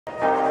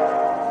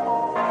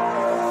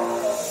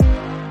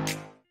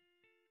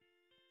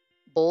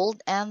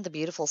bold and the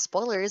beautiful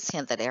spoilers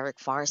hint that Eric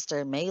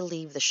Forrester may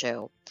leave the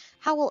show.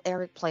 How will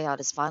Eric play out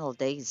his final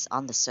days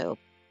on the soap?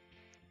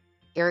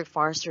 Eric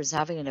Forrester is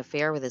having an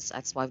affair with his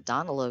ex-wife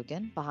Donna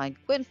Logan behind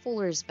Quinn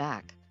Fuller's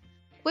back.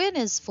 Quinn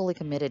is fully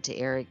committed to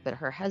Eric, but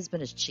her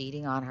husband is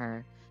cheating on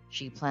her.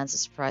 She plans to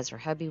surprise her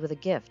hubby with a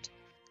gift.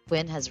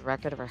 Quinn has a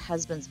record of her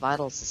husband's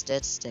vital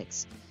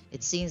statistics.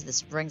 It seems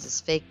this brings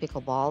his fake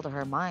pickleball to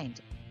her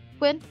mind.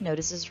 Quinn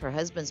notices her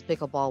husband's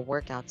pickleball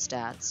workout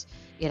stats.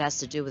 It has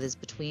to do with his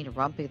between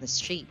rumping the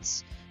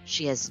sheets.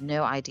 She has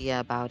no idea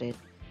about it.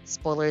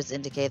 Spoilers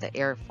indicate that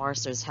Eric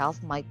Forster's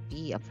health might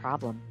be a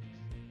problem.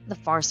 The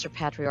Forster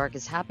patriarch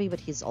is happy,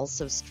 but he's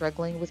also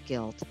struggling with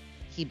guilt.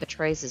 He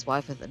betrays his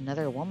wife with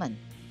another woman.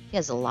 He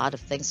has a lot of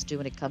things to do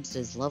when it comes to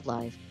his love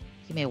life.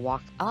 He may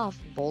walk off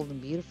bold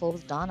and beautiful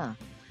with Donna.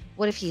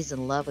 What if he's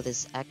in love with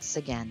his ex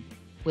again?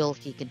 Will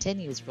he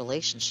continue his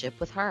relationship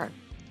with her?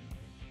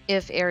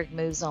 If Eric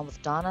moves on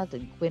with Donna,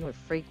 then Quinn would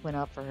free Quinn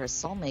up for her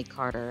soulmate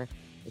Carter.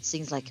 It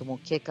seems like he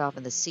won't kick off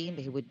in the scene,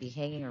 but he would be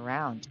hanging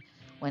around.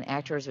 When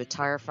actors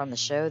retire from the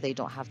show, they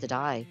don't have to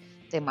die.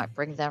 They might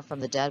bring them from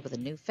the dead with a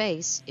new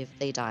face if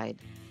they died.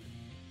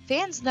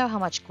 Fans know how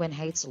much Quinn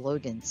hates the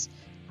Logans.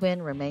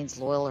 Quinn remains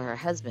loyal to her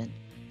husband.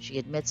 She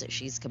admits that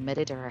she's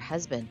committed to her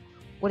husband.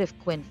 What if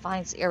Quinn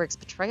finds Eric's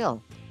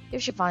betrayal?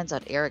 If she finds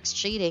out Eric's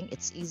cheating,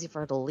 it's easy for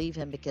her to leave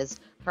him because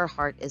her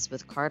heart is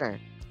with Carter.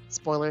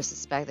 Spoilers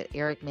suspect that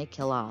Eric may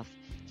kill off.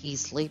 He's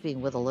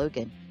sleeping with a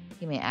Logan.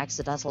 He may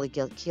accidentally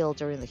get killed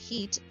during the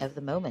heat of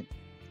the moment.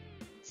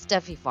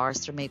 Steffi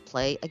Forrester may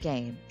play a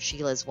game.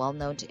 Sheila is well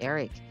known to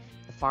Eric.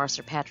 The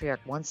Forrester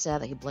patriarch once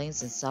said that he blames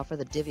himself for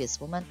the devious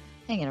woman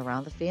hanging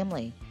around the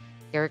family.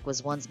 Eric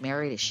was once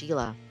married to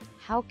Sheila.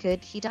 How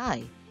could he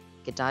die?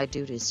 He could die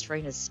due to his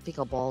strenuous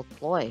pickleball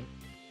ploy.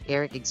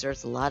 Eric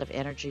exerts a lot of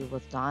energy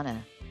with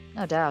Donna.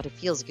 No doubt he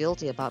feels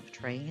guilty about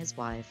betraying his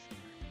wife.